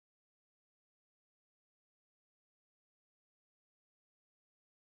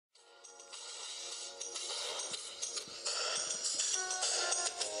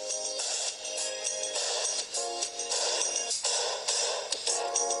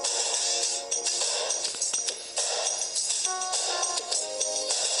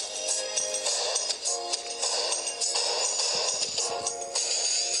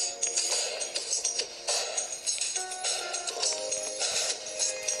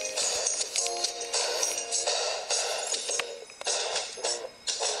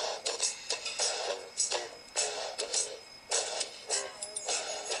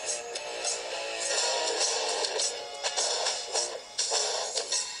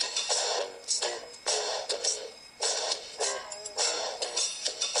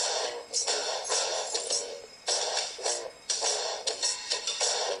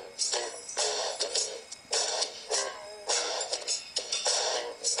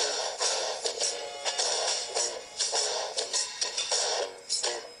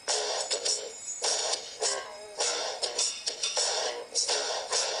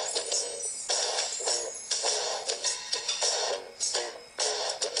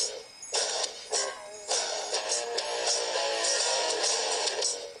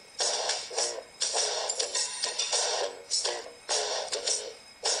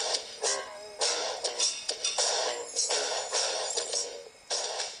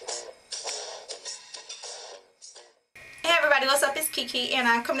everybody, what's up? It's Kiki and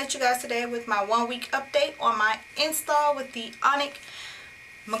I'm coming at you guys today with my 1 week update on my install with the ONYC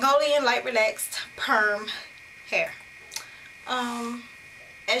Mongolian light relaxed perm hair.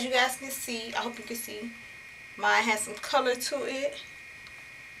 As you guys can see, I hope you can see, mine has some color to it,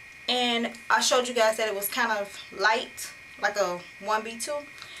 and I showed you guys that it was kind of light, like a 1B2,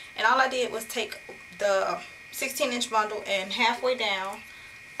 and all I did was take the 16-inch bundle and halfway down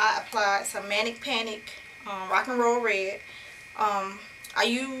I applied some Manic Panic Rock and Roll Red. I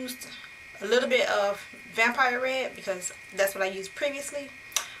used a little bit of Vampire Red because that's what I used previously,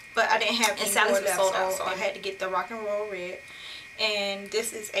 but I didn't have any more left, so I had to get the Rock and Roll Red. And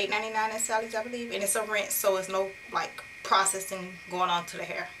this is $8.99 at Sally's, I believe, and it's a rinse, so it's no like processing going on to the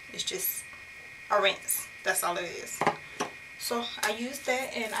hair. It's just a rinse. That's all it is. So I used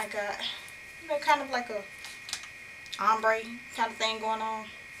that, and I got, you know, kind of like a ombre kind of thing going on,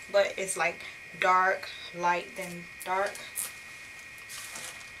 but it's like dark, light, then dark,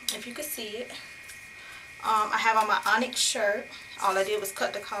 if you could see it. I have on my ONYC shirt. All I did was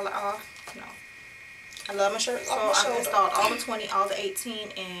cut the collar off. You know, I love my shirt, so I installed all the 20, all the 18,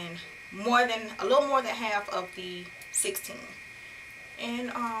 and a little more than half of the 16. And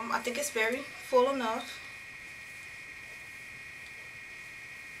I think it's very full enough.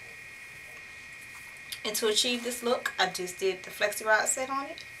 And to achieve this look, I just did the Flexi Rod Set on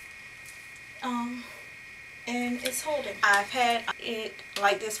it. And it's holding. I've had it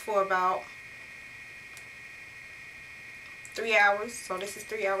like this for about 3 hours. So this is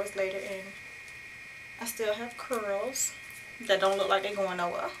 3 hours later, and I still have curls that don't look like they're going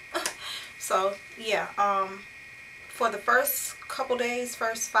nowhere. So yeah, for the first couple days,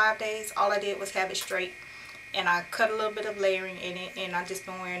 first 5 days, all I did was have it straight, and I cut a little bit of layering in it, and I just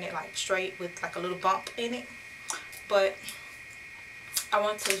been wearing it like straight with like a little bump in it. But I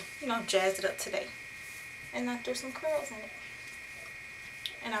want to, you know, jazz it up today, and I threw some curls in it,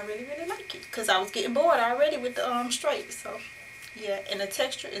 and I really like it because I was getting bored already with the straight. So yeah, and the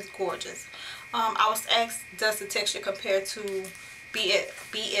texture is gorgeous. I was asked, does the texture compare to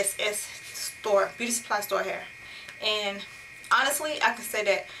BSS store, beauty supply store hair? And honestly, I can say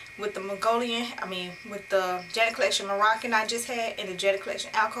that with the Mongolian, with the Janet Collection Moroccan I just had and the Janet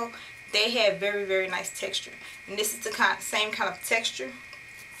Collection Alco, they had very nice texture. And this is the same kind of texture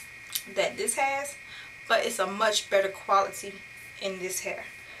that this has, but it's a much better quality in this hair.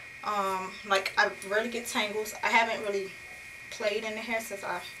 Like, I rarely get tangles. I haven't really played in the hair since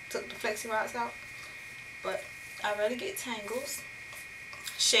I took the Flexi Rods out, but I rarely get tangles.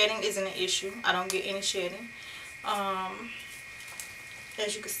 Shedding isn't an issue. I don't get any shedding.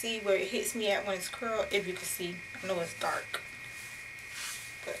 As you can see where it hits me at when it's curled, if you can see, I know it's dark,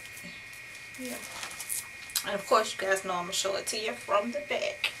 but yeah. And of course, you guys know I'm gonna show it to you from the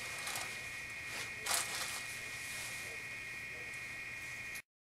back.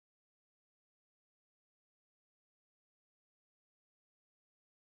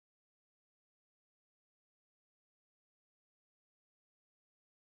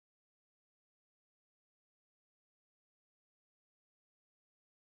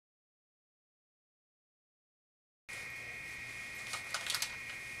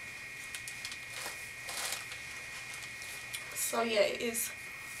 So yeah, it is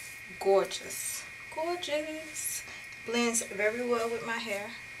gorgeous. Gorgeous. Blends very well with my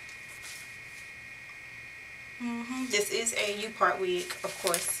hair. This is a upart wig, of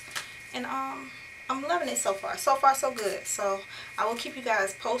course. And I'm loving it so far. So far, so good. So I will keep you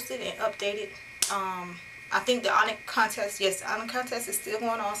guys posted and updated. I think the ONYC contest, yes, the ONYC contest is still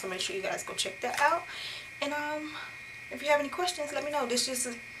going on, so make sure you guys go check that out. And if you have any questions, let me know. This is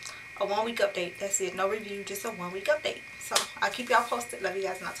just a 1 week update. That's it. No review, just a 1 week update. So I'll keep y'all posted. Love you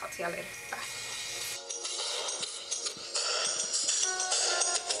guys, and I'll talk to y'all later. Bye.